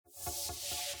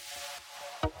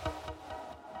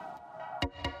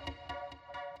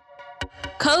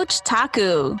Coach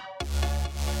Taku.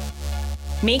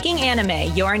 Making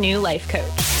anime your new life coach.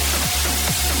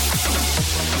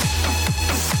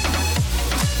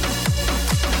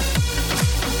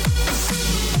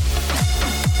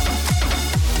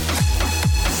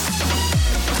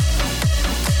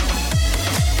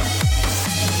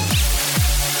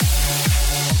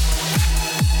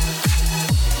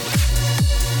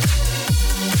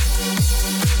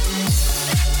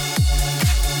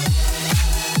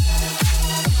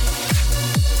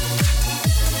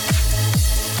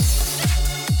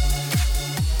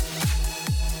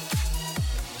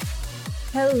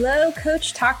 Hello,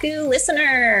 Coach Taku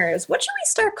listeners. What should we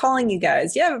start calling you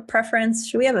guys? Do you have a preference?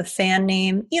 Should we have a fan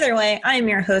name? Either way, I am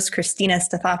your host, Christina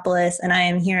Stathopoulos, and I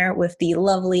am here with the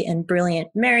lovely and brilliant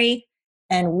Mary.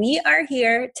 And we are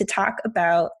here to talk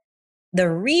about the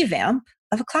revamp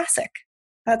of a classic.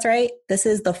 That's right. This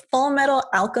is the Full Metal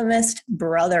Alchemist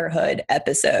Brotherhood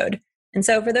episode. And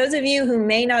so for those of you who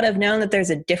may not have known that there's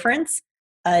a difference,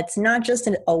 it's not just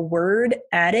a word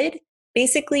added.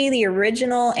 Basically, the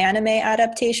original anime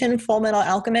adaptation, Full Metal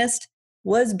Alchemist,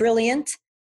 was brilliant,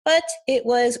 but it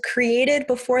was created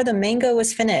before the manga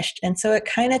was finished. And so it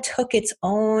kind of took its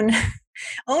own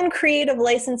creative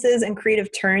licenses and creative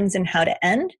turns in how to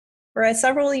end. Whereas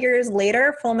several years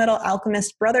later, Full Metal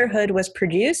Alchemist Brotherhood was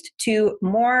produced to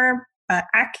more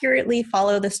accurately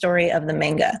follow the story of the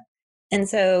manga. And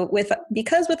so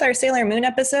because with our Sailor Moon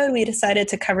episode, we decided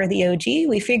to cover the OG,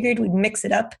 we figured we'd mix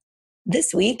it up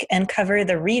this week and cover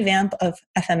the revamp of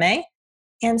FMA.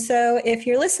 And so if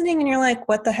you're listening and you're like,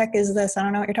 what the heck is this? I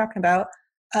don't know what you're talking about.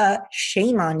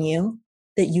 Shame on you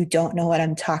that you don't know what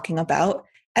I'm talking about.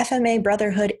 FMA,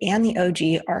 Brotherhood, and the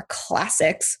OG are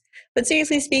classics. But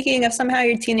seriously speaking, if somehow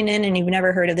you're tuning in and you've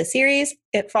never heard of the series,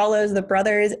 it follows the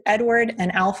brothers Edward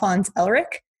and Alphonse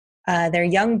Elric. They're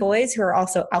young boys who are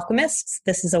also alchemists.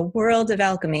 This is a world of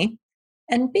alchemy.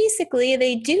 And basically,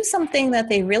 they do something that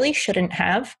they really shouldn't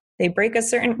have. They break a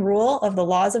certain rule of the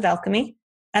laws of alchemy.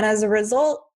 And as a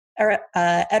result,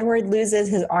 Edward loses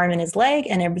his arm and his leg,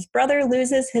 and his brother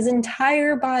loses his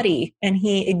entire body. And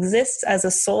he exists as a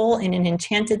soul in an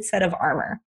enchanted set of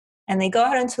armor. And they go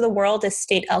out into the world as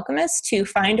state alchemists to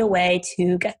find a way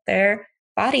to get their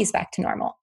bodies back to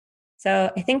normal.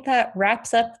 So I think that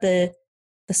wraps up the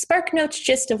Spark Notes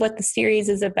gist of what the series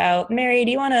is about. Mary,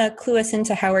 do you want to clue us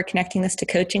into how we're connecting this to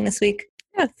coaching this week?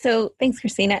 Yeah, so thanks,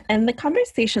 Christina. And the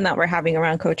conversation that we're having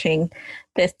around coaching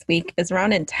this week is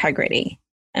around integrity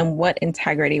and what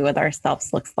integrity with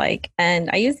ourselves looks like. And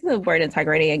I use the word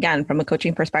integrity again from a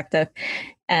coaching perspective.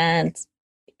 And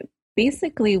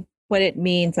basically what it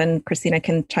means, and Christina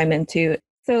can chime in too.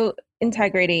 So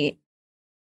integrity,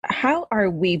 how are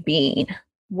we being?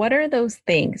 What are those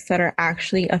things that are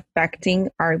actually affecting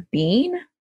our being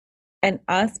and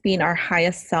us being our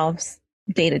highest selves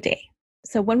day to day?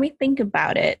 So when we think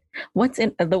about it, what's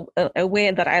in a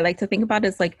way that I like to think about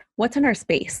is like, what's in our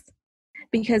space?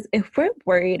 Because if we're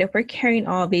worried, if we're carrying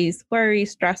all these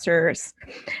worries, stressors,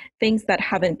 things that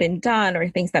haven't been done or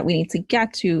things that we need to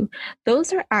get to,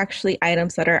 those are actually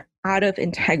items that are out of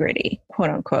integrity,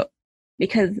 quote unquote,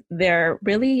 because they're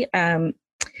really kind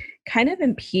of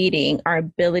impeding our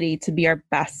ability to be our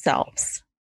best selves.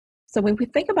 So when we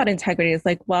think about integrity, it's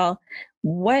like, well,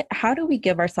 how do we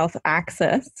give ourselves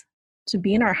access to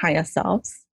be in our highest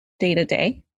selves day to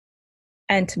day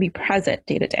and to be present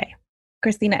day to day?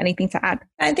 Christina, anything to add?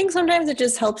 I think sometimes it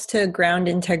just helps to ground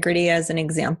integrity as an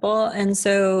example. And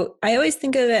so I always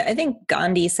think of it, I think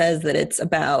Gandhi says that it's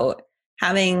about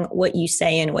having what you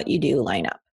say and what you do line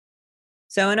up.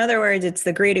 So in other words, it's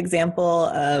the great example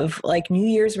of like New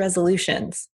Year's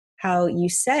resolutions, how you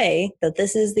say that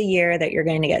this is the year that you're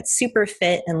going to get super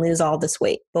fit and lose all this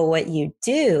weight. But what you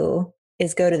do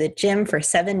is go to the gym for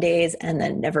 7 days and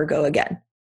then never go again.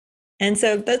 And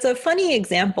so that's a funny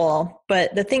example,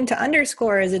 but the thing to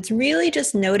underscore is it's really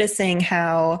just noticing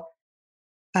how,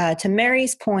 to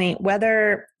Mary's point,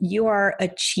 whether you are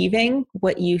achieving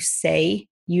what you say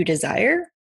you desire,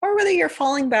 or whether you're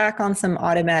falling back on some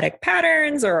automatic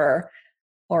patterns or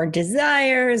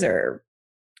desires or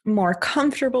more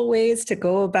comfortable ways to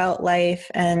go about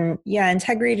life. And yeah,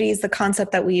 integrity is the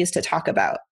concept that we use to talk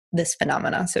about this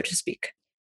phenomena, so to speak.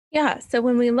 Yeah. So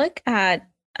when we look at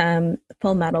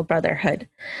Full Metal Brotherhood,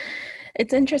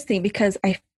 it's interesting because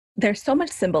there's so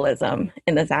much symbolism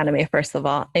in this anime, first of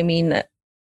all. I mean,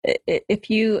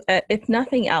 if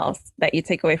nothing else that you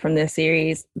take away from this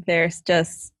series, there's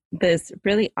just this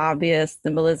really obvious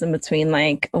symbolism between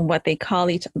like what they call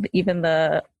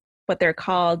what they're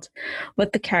called,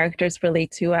 what the characters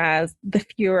relate to as the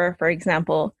Führer, for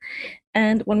example.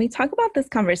 And when we talk about this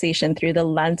conversation through the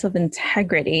lens of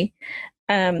integrity,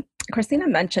 Christina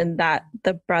mentioned that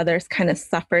the brothers kind of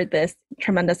suffered this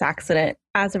tremendous accident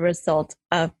as a result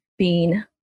of being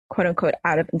quote unquote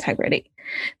out of integrity.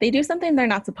 They do something they're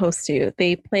not supposed to.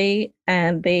 They play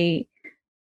and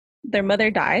their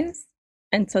mother dies.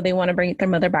 And so they want to bring their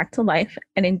mother back to life.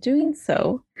 And in doing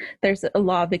so, there's a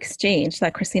law of exchange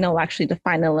that Christina will actually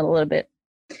define a little bit.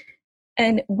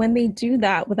 And when they do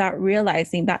that without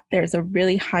realizing that there's a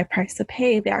really high price to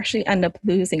pay, they actually end up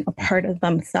losing a part of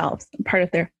themselves, a part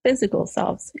of their physical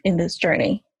selves in this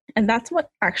journey. And that's what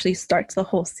actually starts the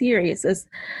whole series, is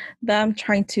them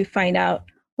trying to find out,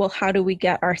 well, how do we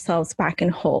get ourselves back in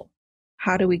whole?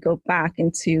 How do we go back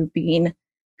into being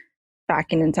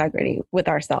back in integrity with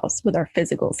ourselves, with our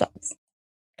physical selves?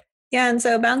 Yeah. And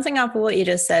so bouncing off of what you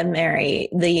just said, Mary,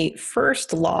 the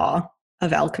first law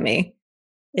of alchemy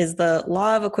is the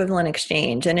law of equivalent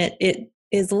exchange. And it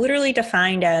is literally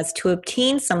defined as to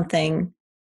obtain something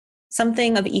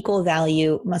of equal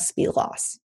value must be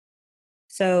lost.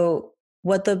 So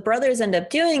what the brothers end up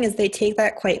doing is they take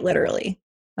that quite literally.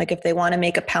 Like if they want to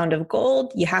make a pound of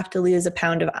gold, you have to lose a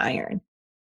pound of iron.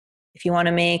 If you want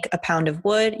to make a pound of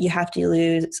wood, you have to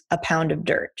lose a pound of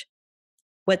dirt.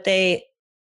 What they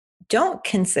don't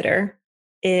consider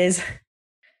is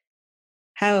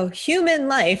how human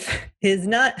life is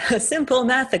not a simple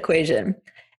math equation.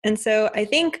 And so I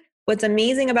think what's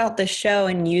amazing about the show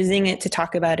and using it to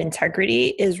talk about integrity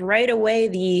is right away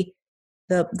the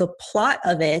plot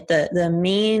of it, the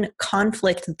main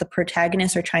conflict that the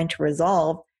protagonists are trying to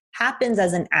resolve happens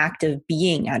as an act of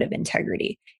being out of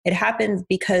integrity. It happens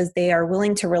because they are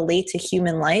willing to relate to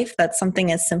human life. That's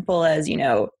something as simple as,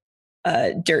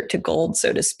 dirt to gold,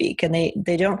 so to speak. And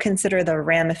they don't consider the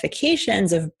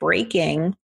ramifications of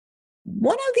breaking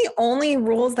one of the only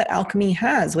rules that alchemy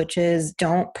has, which is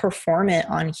don't perform it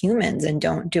on humans and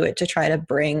don't do it to try to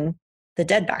bring the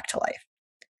dead back to life.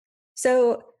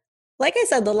 So, like I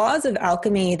said, the laws of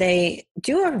alchemy, they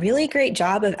do a really great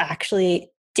job of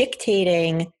actually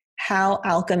dictating how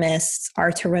alchemists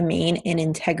are to remain in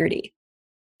integrity.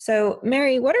 So,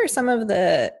 Mary, what are some of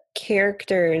the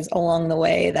characters along the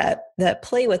way that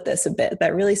play with this a bit,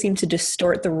 that really seem to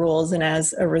distort the rules and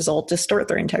as a result distort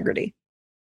their integrity?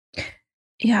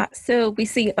 Yeah, so we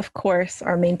see, of course,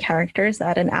 our main characters,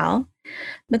 Ed and Al,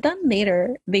 but then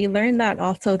later they learn that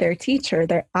also their teacher,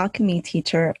 their alchemy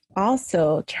teacher,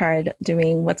 also tried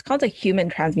doing what's called a human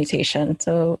transmutation.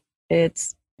 So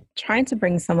it's trying to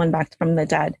bring someone back from the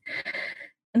dead.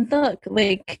 And look,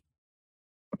 like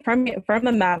from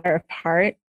a matter of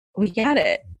heart, we get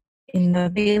it.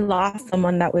 They lost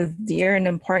someone that was dear and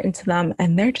important to them,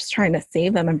 and they're just trying to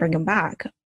save them and bring them back.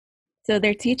 So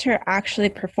their teacher actually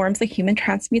performs the human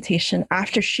transmutation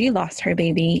after she lost her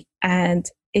baby, and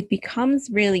it becomes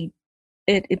really,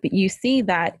 you see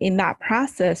that in that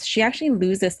process, she actually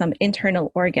loses some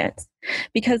internal organs,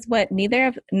 because what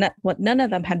none of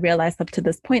them had realized up to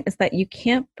this point is that you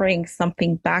can't bring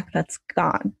something back that's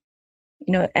gone,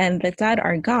 and the dead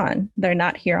are gone. They're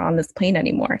not here on this plane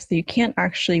anymore. So you can't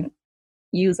actually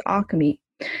use alchemy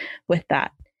with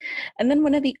that. And then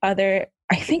one of the other,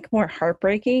 I think, more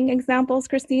heartbreaking examples,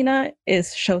 Christina,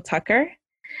 is Sho Tucker,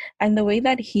 and the way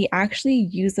that he actually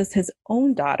uses his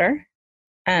own daughter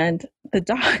and the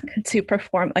dog to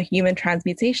perform a human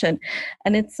transmutation.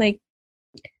 And it's like,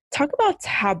 talk about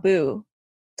taboo,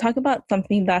 talk about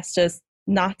something that's just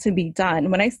not to be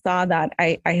done. When I saw that,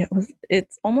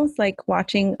 it's almost like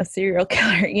watching a serial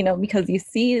killer, because you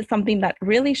see something that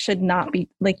really should not be,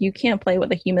 like, you can't play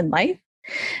with a human life.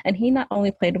 And he not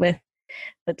only played with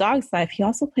the dog's life, he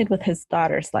also played with his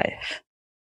daughter's life.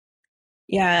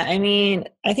 Yeah, I mean,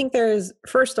 I think there's,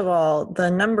 first of all,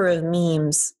 the number of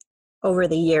memes over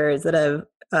the years that have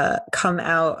come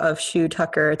out of Sho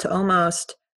Tucker to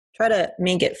almost try to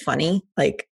make it funny.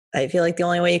 Like, I feel like the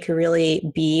only way you could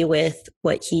really be with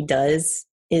what he does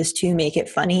is to make it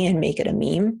funny and make it a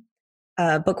meme.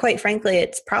 But quite frankly,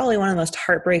 it's probably one of the most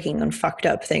heartbreaking and fucked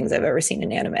up things I've ever seen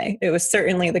in anime. It was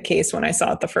certainly the case when I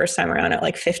saw it the first time around at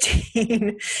like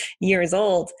 15 years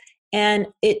old. And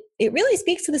it really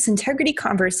speaks to this integrity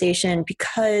conversation,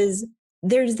 because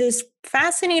there's this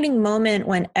fascinating moment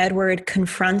when Edward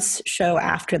confronts Sho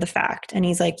after the fact. And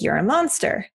he's like, "You're a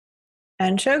monster."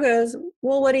 And Sho goes,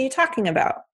 "Well, what are you talking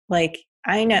about? Like,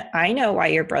 I know why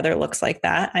your brother looks like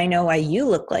that. I know why you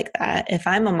look like that. If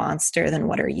I'm a monster, then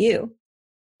what are you?"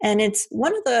 And it's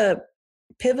one of the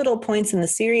pivotal points in the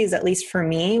series, at least for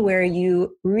me, where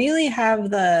you really have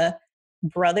the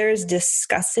brothers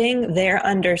discussing their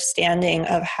understanding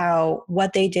of how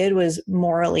what they did was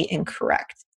morally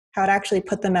incorrect, how it actually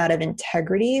put them out of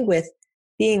integrity with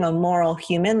being a moral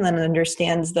human that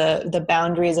understands the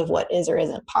boundaries of what is or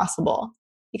isn't possible.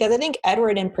 Because I think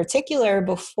Edward in particular,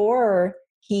 before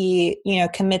he,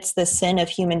 commits the sin of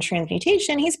human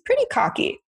transmutation, he's pretty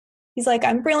cocky. He's like,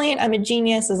 I'm brilliant, I'm a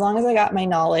genius. As long as I got my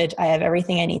knowledge, I have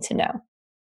everything I need to know.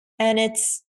 And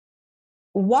it's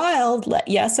wild.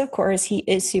 Yes, of course, he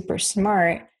is super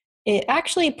smart. It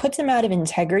actually puts him out of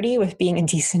integrity with being a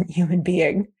decent human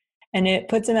being. And it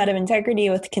puts him out of integrity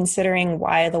with considering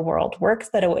why the world works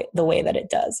the way that it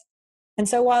does. And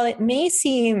so while it may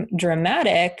seem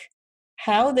dramatic,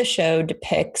 how the show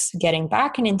depicts getting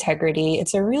back in integrity,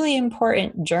 it's a really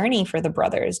important journey for the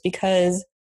brothers, because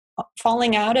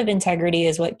falling out of integrity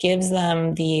is what gives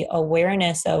them the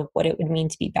awareness of what it would mean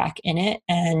to be back in it,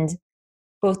 and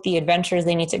both the adventures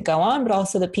they need to go on, but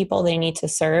also the people they need to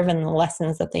serve and the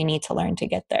lessons that they need to learn to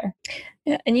get there.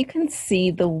 Yeah, and you can see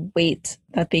the weight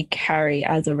that they carry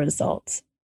as a result.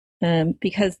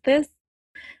 Because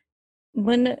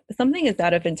when something is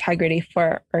out of integrity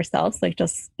for ourselves, like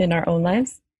just in our own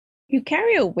lives, you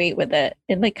carry a weight with it.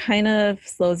 It like kind of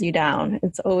slows you down.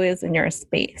 It's always in your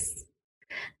space.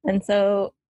 And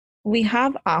so we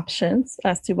have options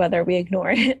as to whether we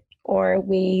ignore it or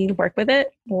we work with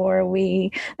it, or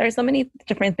there's so many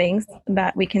different things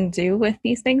that we can do with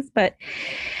these things.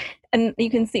 And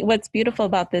you can see what's beautiful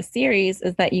about this series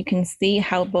is that you can see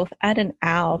how both Ed and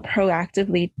Al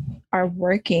proactively are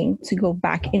working to go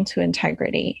back into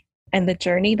integrity, and the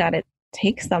journey that it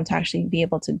takes them to actually be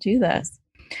able to do this.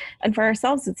 And for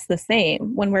ourselves, it's the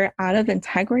same. When we're out of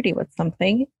integrity with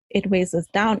something, it weighs us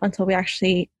down until we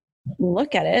actually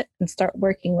look at it and start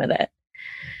working with it.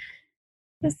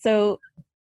 So,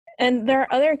 and there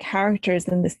are other characters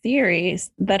in the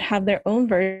series that have their own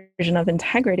version of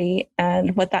integrity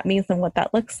and what that means and what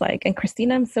that looks like. And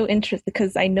Christina, I'm so interested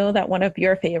because I know that one of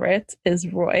your favorites is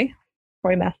Roy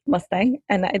Mustang,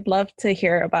 and I'd love to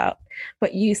hear about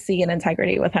what you see in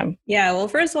integrity with him. Yeah, well,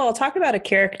 first of all, I'll talk about a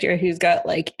character who's got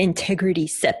like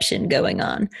integrity-ception going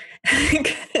on.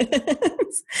 I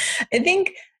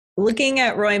think looking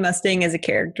at Roy Mustang as a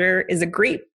character is a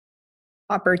great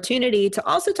opportunity to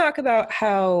also talk about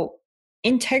how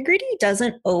integrity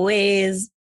doesn't always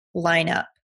line up.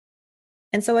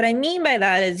 And so what I mean by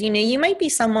that is, you might be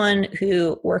someone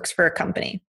who works for a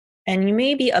company, and you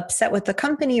may be upset with the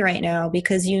company right now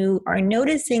because you are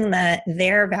noticing that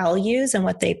their values and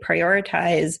what they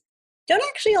prioritize don't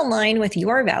actually align with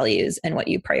your values and what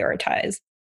you prioritize.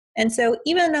 And so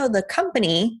even though the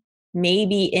company may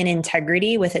be in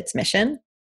integrity with its mission,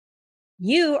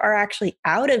 you are actually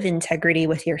out of integrity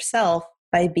with yourself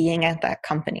by being at that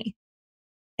company.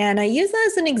 And I use that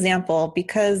as an example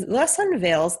because this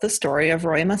unveils the story of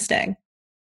Roy Mustang,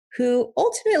 who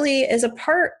ultimately is a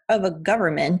part of a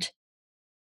government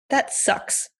that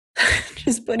sucks,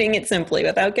 just putting it simply,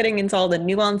 without getting into all the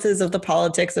nuances of the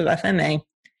politics of FMA.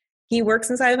 He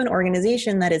works inside of an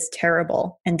organization that is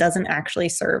terrible and doesn't actually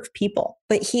serve people.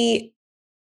 But he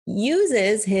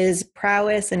uses his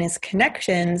prowess and his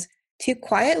connections to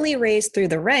quietly raise through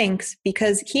the ranks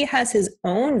because he has his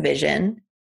own vision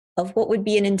of what would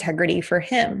be an integrity for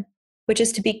him, which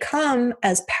is to become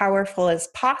as powerful as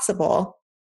possible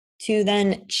to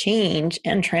then change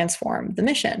and transform the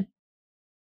mission.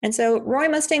 And so Roy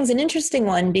Mustang's an interesting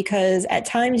one because at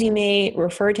times you may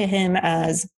refer to him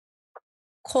as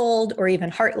cold or even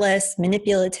heartless,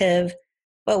 manipulative,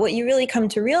 but what you really come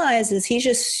to realize is he's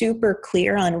just super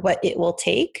clear on what it will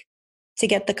take to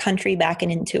get the country back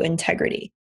into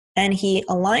integrity. And he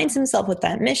aligns himself with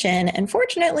that mission, and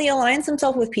fortunately aligns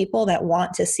himself with people that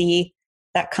want to see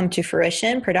that come to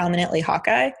fruition, predominantly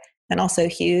Hawkeye and also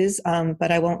Hughes.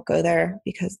 But I won't go there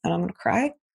because then I'm going to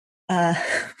cry.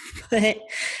 But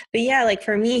yeah, like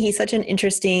for me, he's such an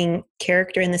interesting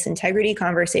character in this integrity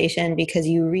conversation because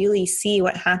you really see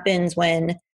what happens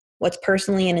when what's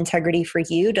personally an integrity for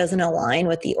you doesn't align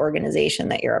with the organization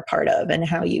that you're a part of and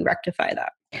how you rectify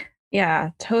that. Yeah,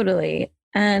 totally.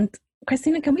 And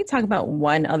Christina, can we talk about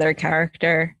one other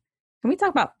character? Can we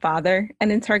talk about Father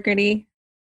and integrity?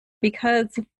 Because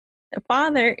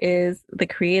Father is the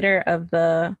creator of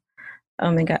the,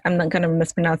 oh my God, I'm not going to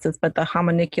mispronounce this, but the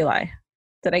homunculi.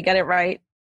 Did I get it right?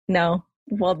 No?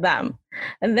 Well, them.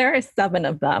 And there are 7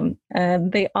 of them.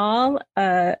 And they're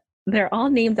all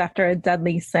named after a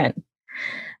deadly sin.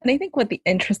 And I think what the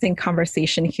interesting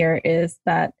conversation here is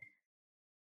that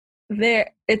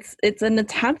it's an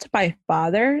attempt by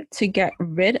Father to get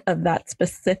rid of that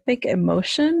specific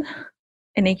emotion.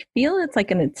 And I feel it's like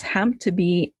an attempt to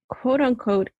be quote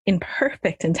unquote in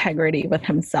perfect integrity with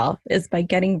himself is by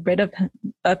getting rid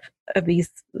of these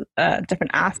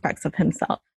different aspects of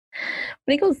himself.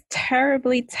 But it goes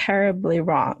terribly, terribly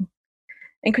wrong.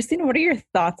 And Christina, what are your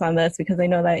thoughts on this? Because I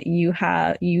know that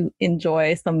you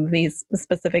enjoy some of these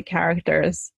specific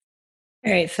characters.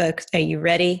 All right, folks, are you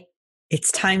ready?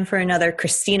 It's time for another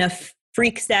Christina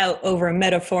freaks out over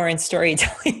metaphor and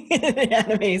storytelling in an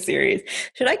anime series.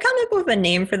 Should I come up with a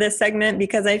name for this segment?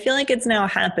 Because I feel like it's now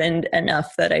happened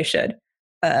enough that I should.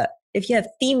 If you have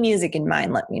theme music in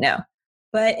mind, let me know.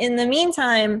 But in the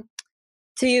meantime,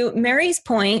 to Mary's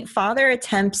point, Father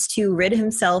attempts to rid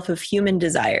himself of human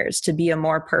desires to be a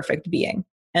more perfect being.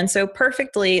 And so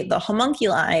perfectly, the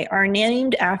homunculi are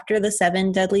named after the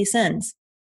 7 deadly sins: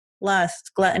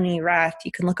 lust, gluttony, wrath.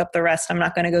 You can look up the rest. I'm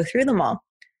not going to go through them all.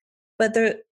 But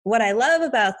what I love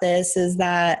about this is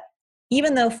that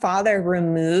even though Father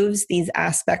removes these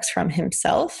aspects from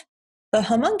himself, the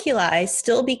homunculi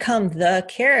still become the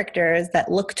characters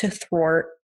that look to thwart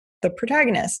the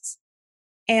protagonists.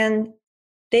 And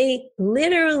they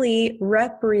literally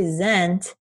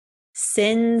represent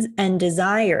sins and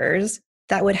desires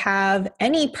that would have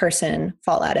any person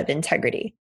fall out of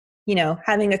integrity. You know,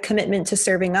 having a commitment to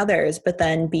serving others, but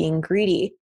then being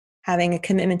greedy, having a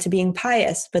commitment to being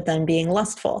pious, but then being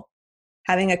lustful,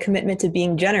 having a commitment to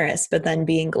being generous, but then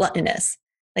being gluttonous.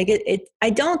 Like I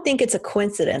don't think it's a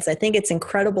coincidence. I think it's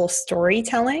incredible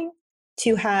storytelling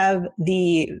to have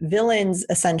the villains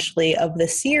essentially of the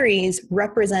series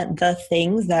represent the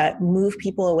things that move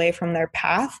people away from their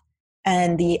path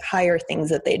and the higher things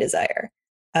that they desire.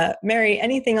 Mary,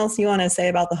 anything else you want to say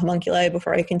about the homunculi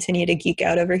before I continue to geek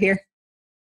out over here?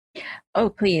 Oh,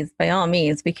 please, by all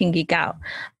means, we can geek out.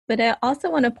 But I also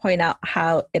want to point out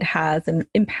how it has an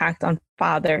impact on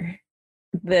Father,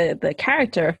 the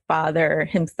character Father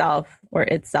himself or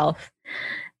itself,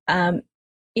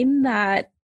 in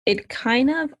that it kind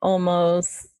of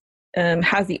almost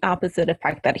has the opposite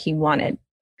effect that he wanted.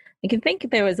 I can think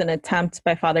there was an attempt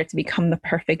by Father to become the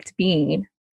perfect being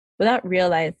without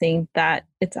realizing that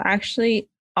it's actually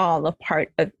all a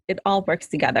part of it, all works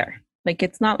together. Like,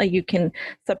 it's not like you can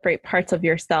separate parts of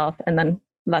yourself and then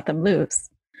let them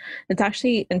loose. It's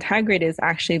actually, integrity is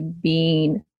actually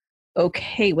being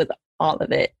okay with all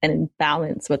of it and in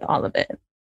balance with all of it,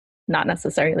 not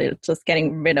necessarily just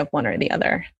getting rid of one or the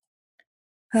other.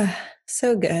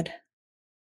 So good.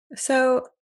 So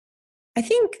I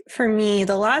think for me,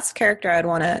 the last character I'd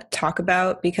want to talk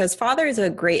about, because Father is a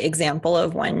great example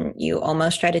of when you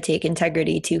almost try to take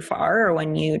integrity too far or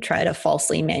when you try to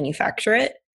falsely manufacture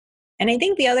it. And I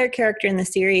think the other character in the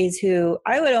series who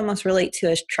I would almost relate to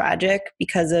as tragic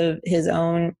because of his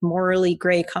own morally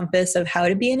gray compass of how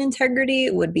to be in integrity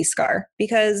would be Scar.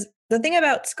 Because the thing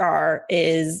about Scar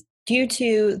is, due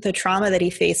to the trauma that he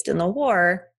faced in the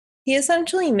war, he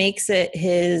essentially makes it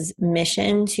his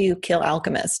mission to kill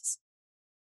alchemists.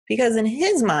 Because in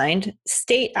his mind,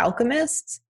 state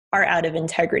alchemists are out of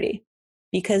integrity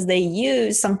because they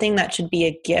use something that should be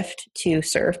a gift to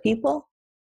serve people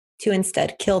to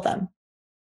instead kill them.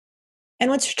 And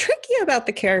what's tricky about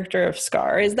the character of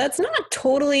Scar is that's not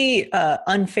totally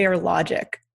unfair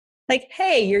logic. Like,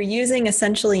 hey, you're using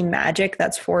essentially magic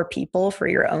that's for people for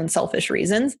your own selfish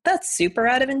reasons. That's super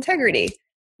out of integrity.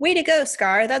 Way to go,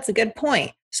 Scar. That's a good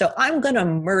point. So I'm going to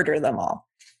murder them all.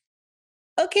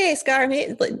 Okay, Scar,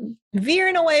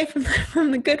 veering away from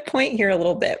the good point here a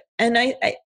little bit. And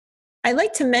I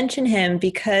like to mention him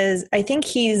because I think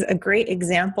he's a great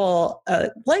example,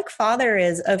 like Father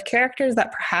is, of characters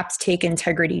that perhaps take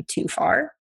integrity too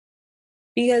far.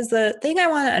 Because the thing I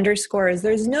want to underscore is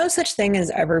there's no such thing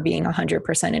as ever being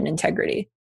 100% in integrity.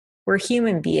 We're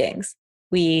human beings.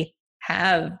 We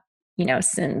have,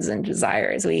 sins and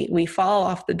desires. We fall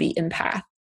off the beaten path.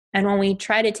 And when we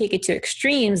try to take it to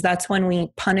extremes, that's when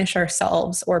we punish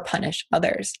ourselves or punish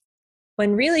others.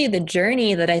 When really the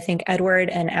journey that I think Edward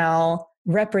and Al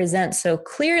represent so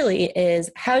clearly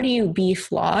is, how do you be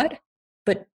flawed,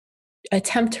 but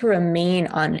attempt to remain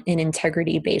on an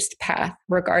integrity-based path,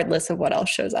 regardless of what else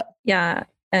shows up? Yeah.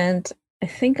 And I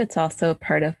think it's also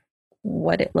part of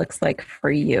what it looks like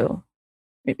for you.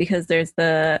 Because there's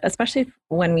especially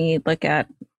when we look at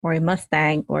Roy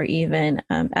Mustang or even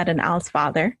Ed and Al's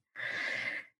father,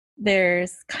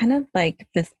 there's kind of like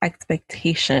this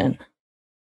expectation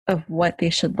of what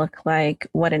they should look like,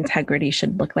 what integrity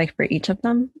should look like for each of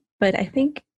them. But I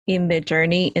think in the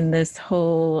journey, in this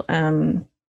whole,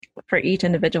 for each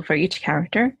individual, for each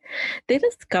character, they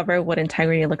discover what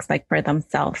integrity looks like for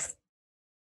themselves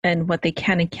and what they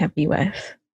can and can't be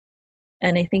with.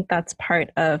 And I think that's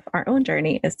part of our own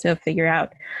journey, is to figure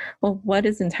out, well, what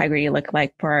does integrity look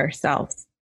like for ourselves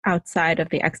outside of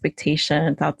the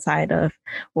expectations, outside of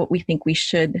what we think we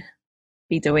should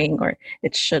be doing or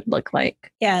it should look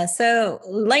like? Yeah, so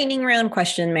lightning round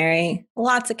question, Mary.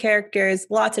 Lots of characters,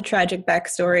 lots of tragic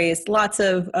backstories, lots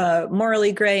of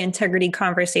morally gray integrity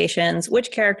conversations. Which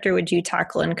character would you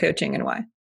tackle in coaching and why?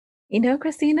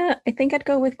 Christina, I think I'd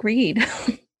go with Greed.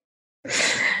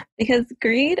 Because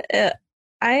Greed,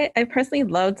 I personally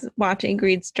loved watching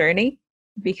Greed's journey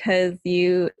because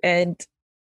he's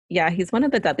one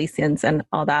of the deadly sins and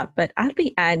all that. But at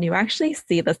the end, you actually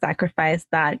see the sacrifice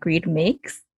that Greed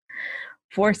makes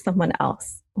for someone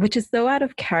else, which is so out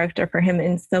of character for him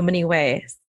in so many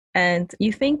ways. And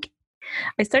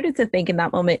I started to think in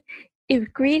that moment,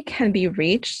 if greed can be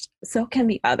reached, so can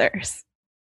the others.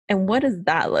 And what does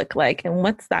that look like? And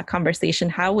what's that conversation?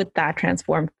 How would that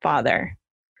transform Father?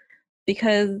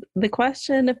 Because the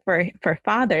question for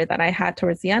Father that I had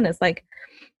towards the end is like,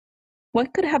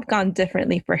 what could have gone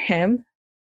differently for him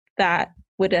that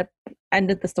would have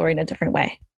ended the story in a different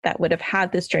way, that would have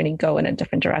had this journey go in a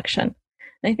different direction?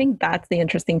 And I think that's the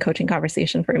interesting coaching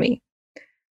conversation for me.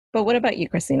 But what about you,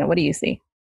 Christina? What do you see?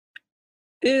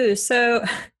 Ooh, so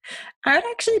I would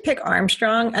actually pick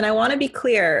Armstrong. And I want to be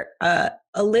clear,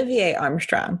 Olivier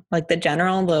Armstrong, like the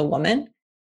general, the woman.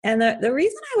 And the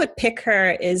reason I would pick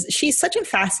her is she's such a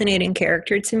fascinating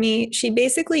character to me. She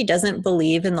basically doesn't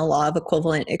believe in the law of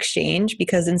equivalent exchange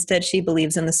because instead she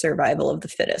believes in the survival of the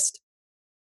fittest.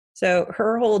 So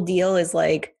her whole deal is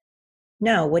like,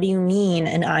 no, what do you mean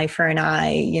an eye for an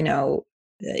eye,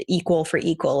 equal for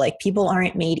equal? Like people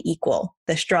aren't made equal.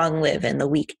 The strong live and the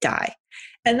weak die.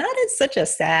 And that is such a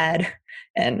sad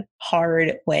and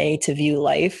hard way to view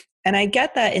life. And I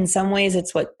get that in some ways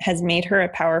it's what has made her a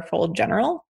powerful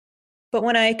general. But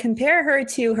when I compare her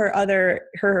to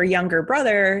her younger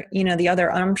brother, the other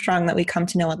Armstrong that we come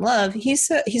to know and love, he's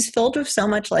filled with so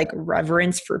much like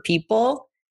reverence for people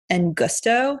and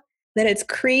gusto that it's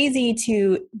crazy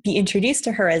to be introduced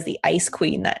to her as the ice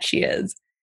queen that she is.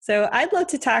 So I'd love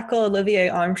to tackle Olivier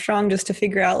Armstrong just to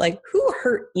figure out like who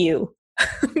hurt you,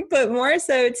 but more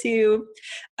so to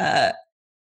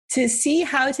see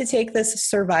how to take this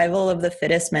survival of the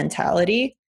fittest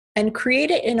mentality and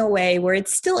create it in a way where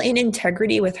it's still in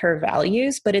integrity with her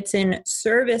values, but it's in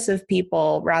service of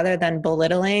people rather than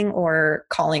belittling or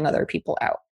calling other people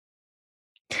out.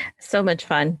 So much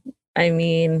fun. I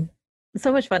mean,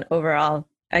 so much fun overall.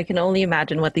 I can only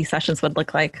imagine what these sessions would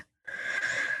look like.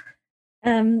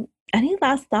 Any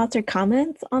last thoughts or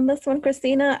comments on this one,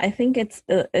 Christina? I think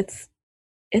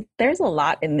there's a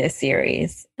lot in this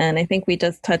series, and I think we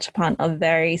just touch upon a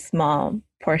very small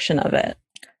portion of it.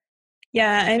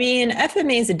 Yeah, I mean,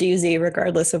 FMA is a doozy,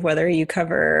 regardless of whether you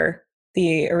cover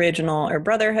the original or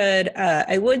Brotherhood.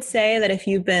 I would say that if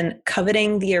you've been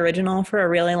coveting the original for a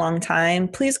really long time,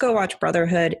 please go watch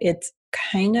Brotherhood. It's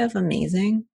kind of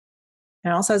amazing.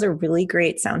 It also has a really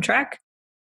great soundtrack.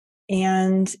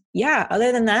 And yeah,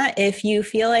 other than that, if you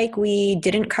feel like we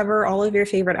didn't cover all of your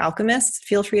favorite alchemists,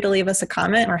 feel free to leave us a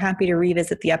comment. We're happy to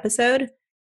revisit the episode.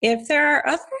 If there are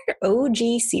other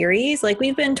OG series, like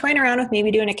we've been toying around with maybe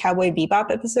doing a Cowboy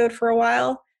Bebop episode for a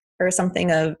while or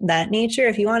something of that nature.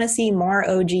 If you want to see more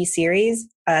OG series,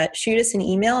 shoot us an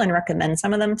email and recommend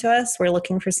some of them to us. We're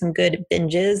looking for some good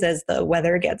binges as the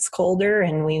weather gets colder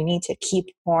and we need to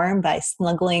keep warm by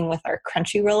snuggling with our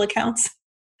Crunchyroll accounts.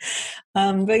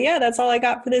 But yeah, that's all I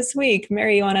got for this week.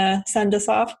 Mary, you want to send us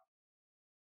off?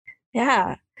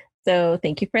 Yeah. So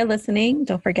thank you for listening.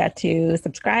 Don't forget to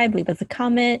subscribe, leave us a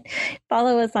comment,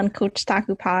 follow us on Coach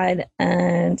Taku Pod,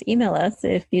 and email us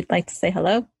if you'd like to say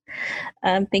hello.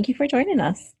 Thank you for joining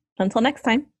us. Until next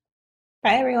time.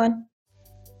 Bye, everyone.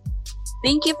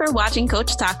 Thank you for watching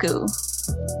Coach Taku.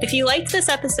 If you liked this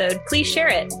episode, please share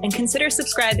it and consider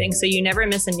subscribing so you never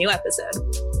miss a new episode.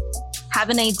 Have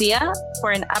an idea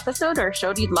for an episode or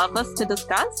show you'd love us to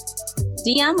discuss?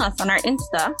 DM us on our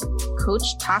Insta,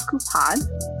 Coach Taku Pod,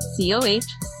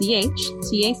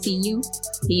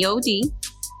 CoachTacuPod,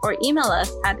 or email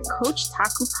us at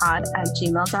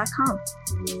coachtakupod@gmail.com.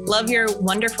 Love your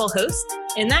wonderful host?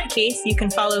 In that case, you can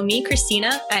follow me,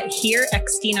 Christina, at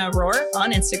HereXtinaRoar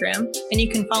on Instagram, and you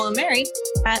can follow Mary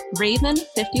at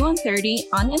Raven5130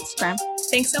 on Instagram.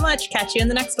 Thanks so much. Catch you in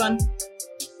the next one.